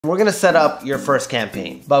We're gonna set up your first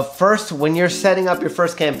campaign. But first, when you're setting up your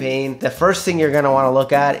first campaign, the first thing you're gonna wanna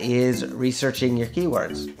look at is researching your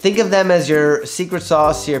keywords. Think of them as your secret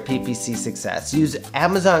sauce to your PPC success. Use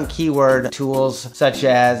Amazon keyword tools such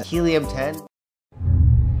as Helium 10.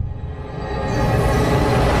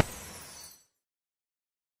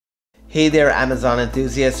 Hey there, Amazon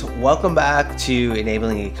enthusiasts. Welcome back to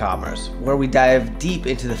Enabling E-commerce, where we dive deep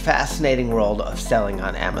into the fascinating world of selling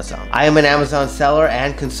on Amazon. I am an Amazon seller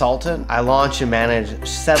and consultant. I launch and manage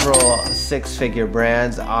several six-figure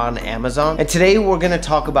brands on Amazon. And today we're gonna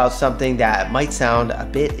talk about something that might sound a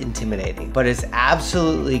bit intimidating, but is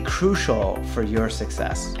absolutely crucial for your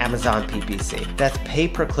success. Amazon PPC. That's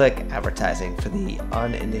pay-per-click advertising for the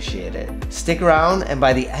uninitiated. Stick around, and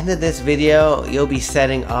by the end of this video, you'll be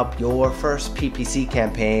setting up your first PPC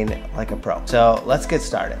campaign like a pro. So let's get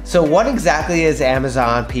started. So what exactly is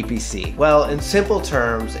Amazon PPC? Well, in simple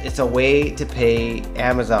terms, it's a way to pay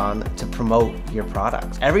Amazon to promote your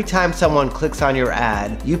products. Every time someone clicks on your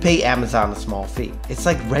ad, you pay Amazon a small fee. It's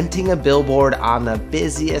like renting a billboard on the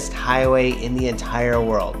busiest highway in the entire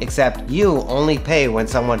world, except you only pay when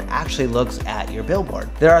someone actually looks at your billboard.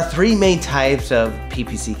 There are three main types of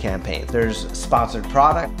PPC campaigns. There's sponsored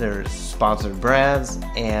product, there's sponsored brands,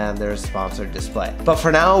 and there's sponsored display. But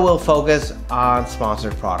for now, we'll focus on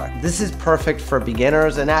sponsored product. This is perfect for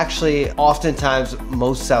beginners, and actually oftentimes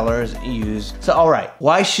most sellers use. So all right,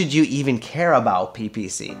 why should you even care about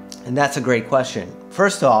PPC? And that's a great question.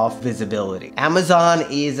 First off, visibility. Amazon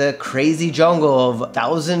is a crazy jungle of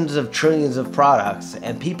thousands of trillions of products,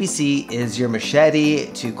 and PPC is your machete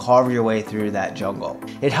to carve your way through that jungle.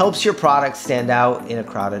 It helps your product stand out in a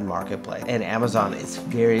crowded marketplace, and Amazon is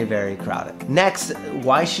very, very crowded. Next,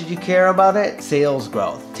 why should you care about it? Sales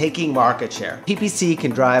growth, taking market share. PPC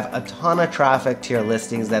can drive a ton of traffic to your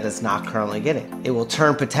listings that it's not currently getting. It will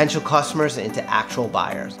turn potential customers into actual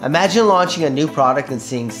buyers. Imagine launching a new product and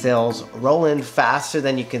seeing sales roll in faster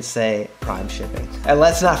than you can say prime shipping. And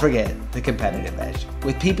let's not forget the competitive edge.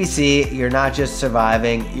 With PPC, you're not just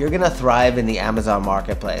surviving, you're gonna thrive in the Amazon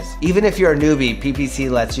marketplace. Even if you're a newbie, PPC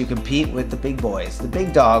lets you compete with the big boys, the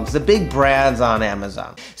big dogs, the big brands on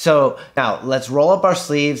Amazon. So now let's roll up our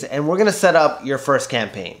sleeves and we're gonna set up your first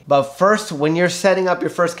campaign. But first, when you're setting up your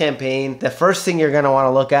first campaign, the first thing you're gonna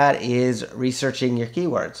wanna look at is researching your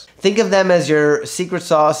keywords. Think of them as your secret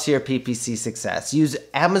sauce to your PPC success. Use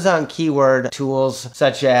Amazon keyword tools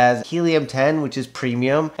such as Helium 10, which is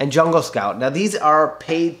premium, and Jungle Scout. Now these are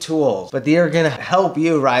paid tools, but they are gonna help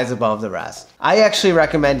you rise above the rest. I actually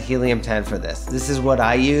recommend Helium 10 for this. This is what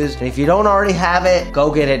I use, and if you don't already have it,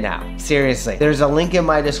 go get it now. Seriously, there's a link in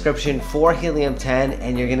my description for Helium 10,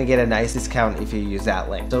 and you're gonna get a nice discount if you use that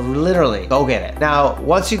link. So literally, go get it. Now,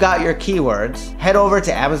 once you got your keywords, head over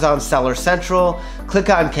to Amazon Seller Central, click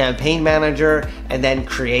on Campaign Manager, and then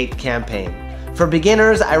Create Campaign. For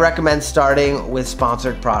beginners, I recommend starting with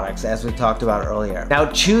sponsored products, as we talked about earlier. Now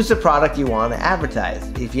choose the product you want to advertise.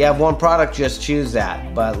 If you have one product, just choose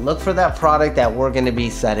that, but look for that product that we're going to be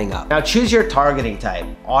setting up. Now choose your targeting type.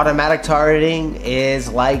 Automatic targeting is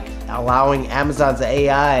like allowing Amazon's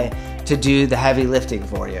AI to do the heavy lifting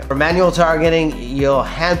for you. For manual targeting, you'll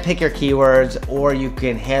handpick your keywords, or you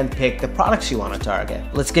can handpick the products you want to target.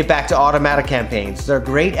 Let's get back to automatic campaigns. They're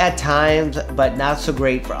great at times, but not so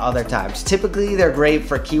great for other times. Typically, they're great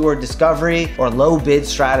for keyword discovery or low bid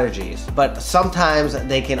strategies, but sometimes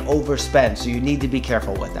they can overspend, so you need to be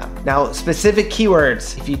careful with them. Now, specific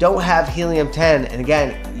keywords, if you don't have Helium 10, and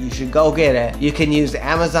again, you should go get it, you can use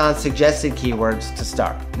Amazon suggested keywords to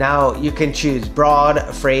start. Now, you can choose broad,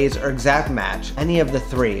 phrase, or exact match, any of the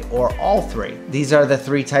three or all three. These are the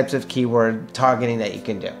three types of keyword targeting that you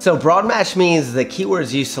can do. So broad match means the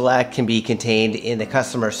keywords you select can be contained in the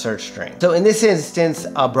customer search string. So in this instance,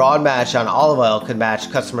 a broad match on olive oil could match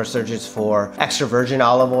customer searches for extra virgin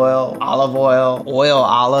olive oil, oil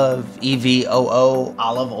olive, EVOO,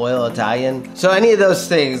 olive oil Italian. So any of those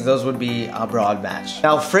things, those would be a broad match.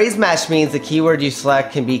 Now phrase match means the keyword you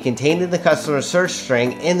select can be contained in the customer search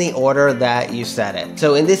string in the order that you set it.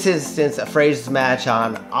 So in this instance, a phrase match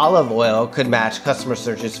on olive oil could match customer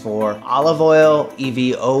searches for olive oil,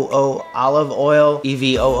 EVOO olive oil,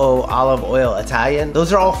 EVOO olive oil Italian.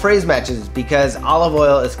 Those are all phrase matches because olive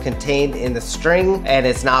oil is contained in the string and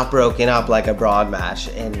it's not broken up like a broad match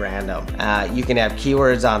in random. You can have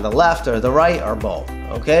keywords on the left or the right or both.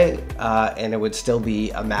 okay? And it would still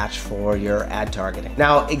be a match for your ad targeting.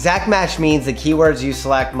 Now, exact match means the keywords you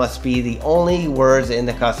select must be the only words in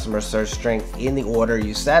the customer search string in the order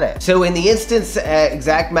you set it. So in the instance,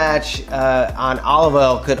 exact match on olive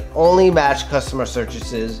oil could only match customer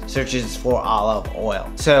searches for olive oil.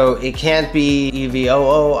 So it can't be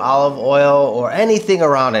EVOO olive oil or anything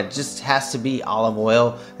around it. It just has to be olive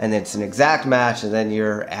oil, and it's an exact match, and then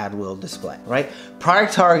your ad will display, right?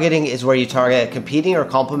 Product targeting is where you target competing or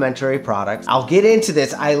complementary products. I'll get into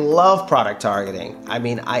this. I love product targeting. I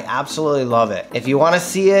mean, I absolutely love it. If you want to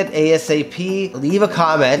see it ASAP, leave a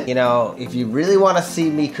comment. You know, if you really want to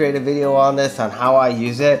see me create a video on this, on how I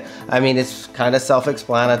use it, I mean, it's kind of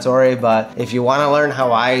self-explanatory, but if you want to learn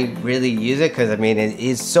how I really use it, because I mean, it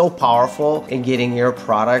is so powerful in getting your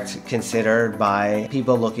product considered by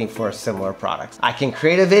people looking for similar products. I can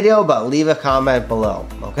create a video, but leave a comment below,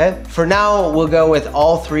 okay? For now, we'll go with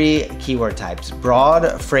all three keyword types: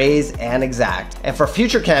 broad, phrase, and exact. And for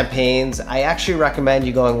future campaigns, I actually recommend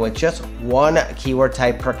you going with just one keyword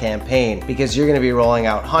type per campaign, because you're gonna be rolling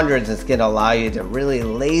out hundreds. It's gonna allow you to really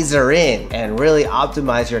laser in and really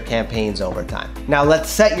optimize your campaigns over time. Now let's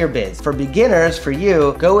set your bids. For beginners, for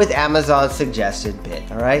you, go with Amazon's suggested bid,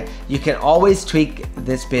 all right? You can always tweak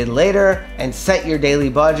this bid later and set your daily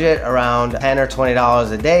budget around $10 or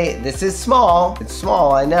 $20 a day. This is small, it's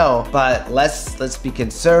small, I know, but let's be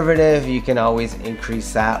conservative. You can always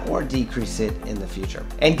increase that or decrease it in the future.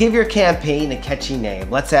 And give your campaign a catchy name.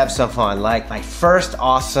 Let's have some fun, like my first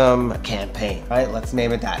awesome campaign, right? Let's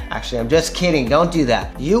name it that. Actually, I'm just kidding, don't do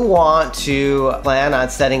that. You want to plan on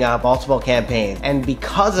setting up multiple campaigns. And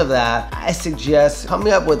because of that, I suggest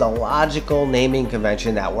coming up with a logical naming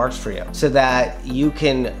convention that works for you, so that you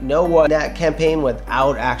can know what that campaign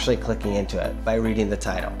without actually clicking into it by reading the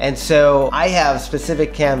title. And so I have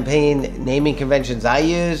specific campaign naming conventions I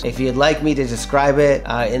use. If you'd like me to describe it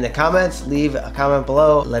in the comments, leave a comment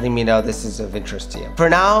below letting me know this is of interest to you. For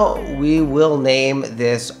now, we will name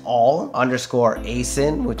this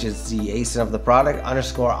all_ASIN, which is the ASIN of the product,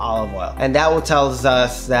 _olive oil. And that will tell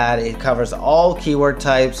us that it covers all keyword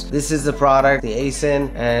types. This is the product, the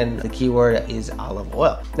ASIN, and the keyword is olive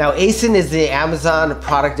oil. Now, ASIN is the Amazon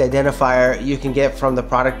product identifier you can get from the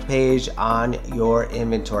product page on your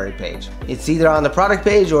inventory page. It's either on the product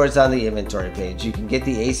page or it's on the inventory page. You can get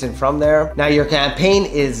the ASIN from there. Now your campaign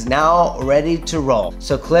is now ready to roll.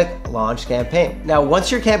 So click launch campaign. Now,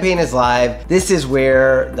 once your campaign is live, this is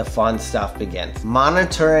where the fun stuff begins.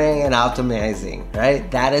 Monitoring and optimizing, right?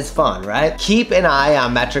 That is fun, right? Keep an eye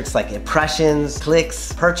on metrics like impressions,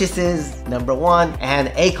 clicks, purchases, number one, and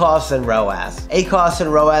ACoS and ROAS. ACoS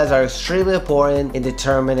and ROAS are extremely important in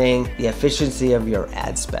determining the efficiency of your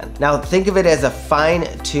ad spend. Now think of it as a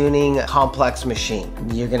fine-tuning complex machine.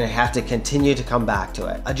 You're gonna have to continue to come back to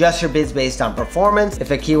it. Adjust your bids based on performance.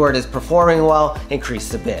 If a keyword is performing well, increase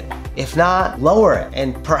the bid. If not, lower it,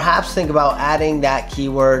 and perhaps think about adding that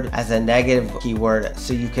keyword as a negative keyword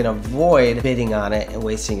so you can avoid bidding on it and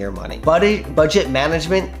wasting your money. Budget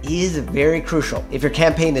management is very crucial. If your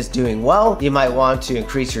campaign is doing well, you might want to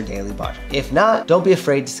increase your daily budget. If not, don't be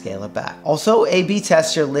afraid to scale it back. Also, A/B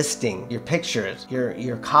test your listing, your pictures,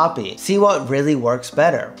 your copy. See what really works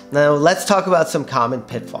better. Now, let's talk about some common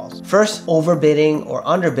pitfalls. First, overbidding or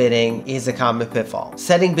underbidding is a common pitfall.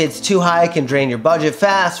 Setting bids too high can drain your budget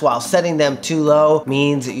fast, while setting them too low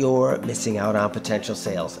means you're missing out on potential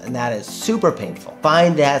sales, and that is super painful.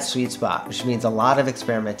 Find that sweet spot, which means a lot of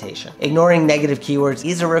experimentation. Ignoring negative keywords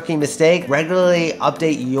is a rookie mistake. Regularly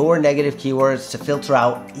update your negative keywords to filter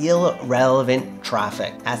out irrelevant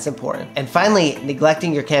traffic. That's important. And finally,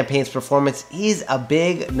 neglecting your campaign's performance is a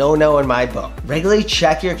big no-no in my book. Regularly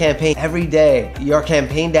check your campaign every day, your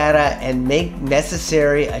campaign data, and make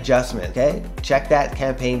necessary adjustments, okay? Check that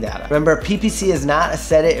campaign data. Remember, PPC is not a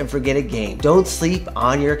set it and forget it game. Don't sleep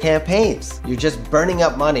on your campaigns. You're just burning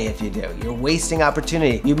up money if you do. You're wasting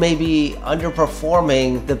opportunity. You may be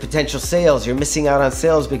underperforming the potential sales. You're missing out on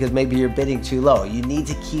sales because maybe you're bidding too low. You need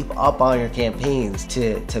to keep up on your campaigns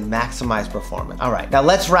to maximize performance. All right, now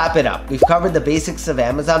let's wrap it up. We've covered the basics of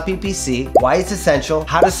Amazon PPC, why it's essential,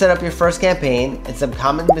 how to set up your first campaign, and some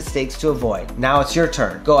common mistakes to avoid. Now it's your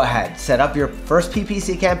turn. Go ahead, set up your first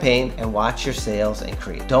PPC campaign and watch your sales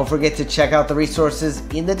increase. Don't forget to check out the resources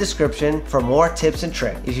in the description for more tips and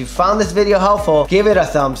tricks. If you found this video helpful, give it a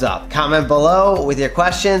thumbs up. Comment below with your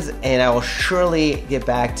questions and I will surely get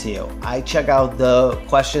back to you. I check out the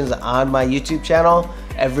questions on my YouTube channel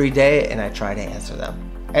every day and I try to answer them.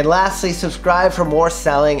 And lastly, subscribe for more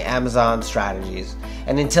selling Amazon strategies.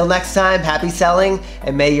 And until next time, happy selling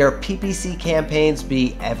and may your PPC campaigns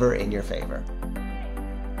be ever in your favor.